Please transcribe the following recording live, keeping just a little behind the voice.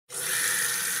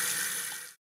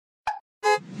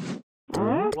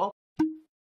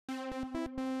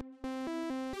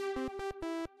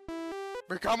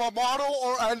Become a model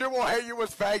or Ender will hate you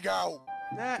as Fago!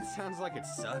 That sounds like it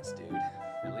sucks, dude.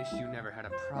 At least you never had a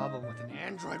problem with an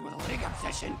android with a leg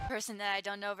obsession. Person that I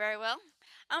don't know very well.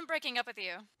 I'm breaking up with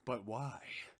you. But why?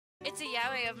 It's a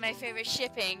yaoi of my favorite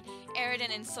shipping,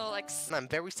 Aridin and Solix. I'm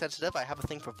very sensitive, I have a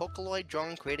thing for Vocaloid,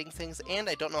 drawing, creating things, and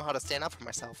I don't know how to stand up for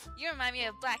myself. You remind me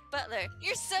of Black Butler.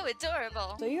 You're so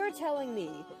adorable. So you're telling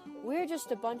me we're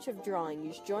just a bunch of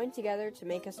drawings joined together to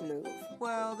make us move?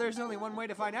 Well, there's only one way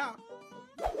to find out.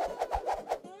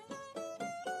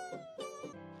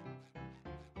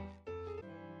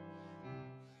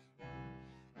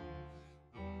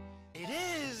 It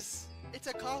is! It's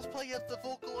a cosplay of the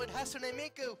Vocaloid Hasune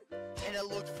Miku, and it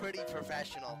looks pretty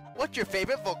professional. What's your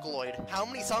favorite Vocaloid? How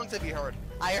many songs have you heard?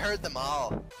 I heard them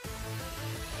all.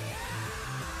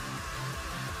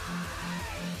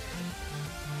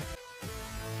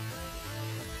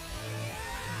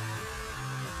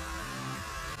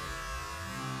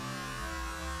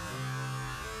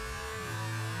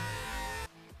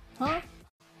 Huh?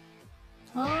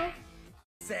 Huh?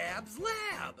 Sab's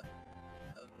lab!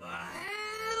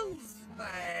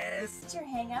 It's your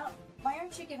hangout. Why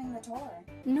aren't you giving the tour?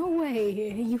 No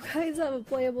way. You guys have a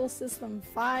playable System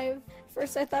 5?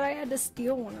 First I thought I had to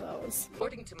steal one of those.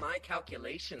 According to my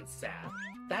calculations, Sab,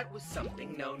 that was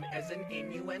something known as an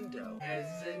innuendo.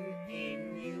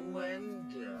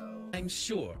 I'm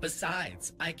sure.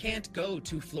 Besides, I can't go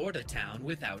to Florida town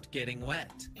without getting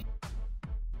wet.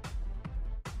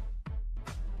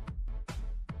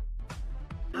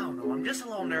 I don't know, I'm just a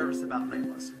little nervous about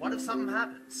Nicholas. What if something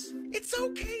happens? It's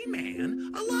okay,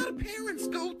 man. A lot of parents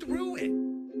go through it.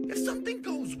 If something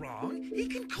goes wrong, he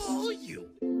can call you.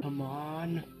 Come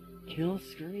on. Kill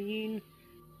screen.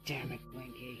 Damn it,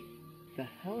 Blinky. The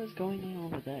hell is going on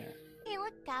over there? Hey,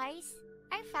 look, guys.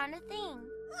 I found a thing. Run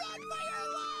for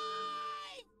your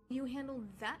life! You handled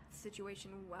that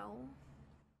situation well.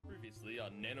 Previously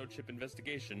on Nanochip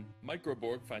Investigation,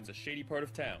 Microborg finds a shady part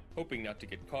of town, hoping not to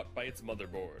get caught by its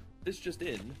motherboard. This just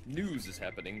in, news is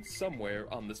happening somewhere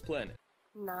on this planet.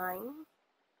 9.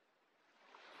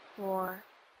 4.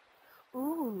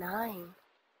 Ooh, 9.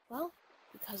 Well,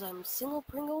 because I'm single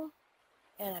Pringle,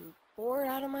 and I'm bored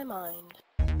out of my mind.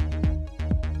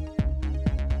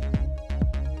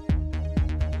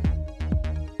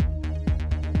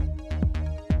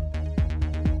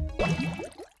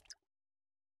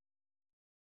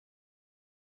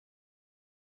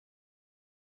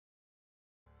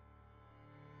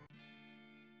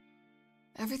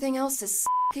 Everything else is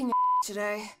s***ing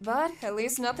today, but at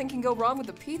least nothing can go wrong with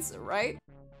the pizza, right?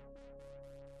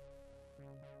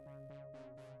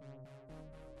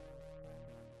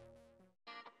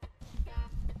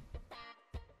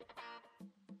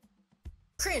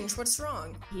 Cringe, what's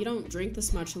wrong? You don't drink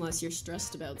this much unless you're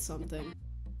stressed about something.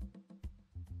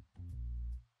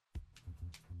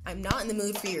 I'm not in the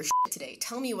mood for your shit today.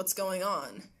 Tell me what's going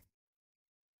on.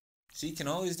 She can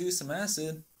always do some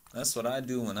acid. That's what I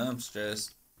do when I'm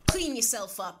stressed. Clean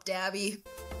yourself up, Dabby.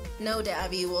 No,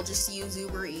 Dabby, we'll just use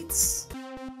Uber Eats.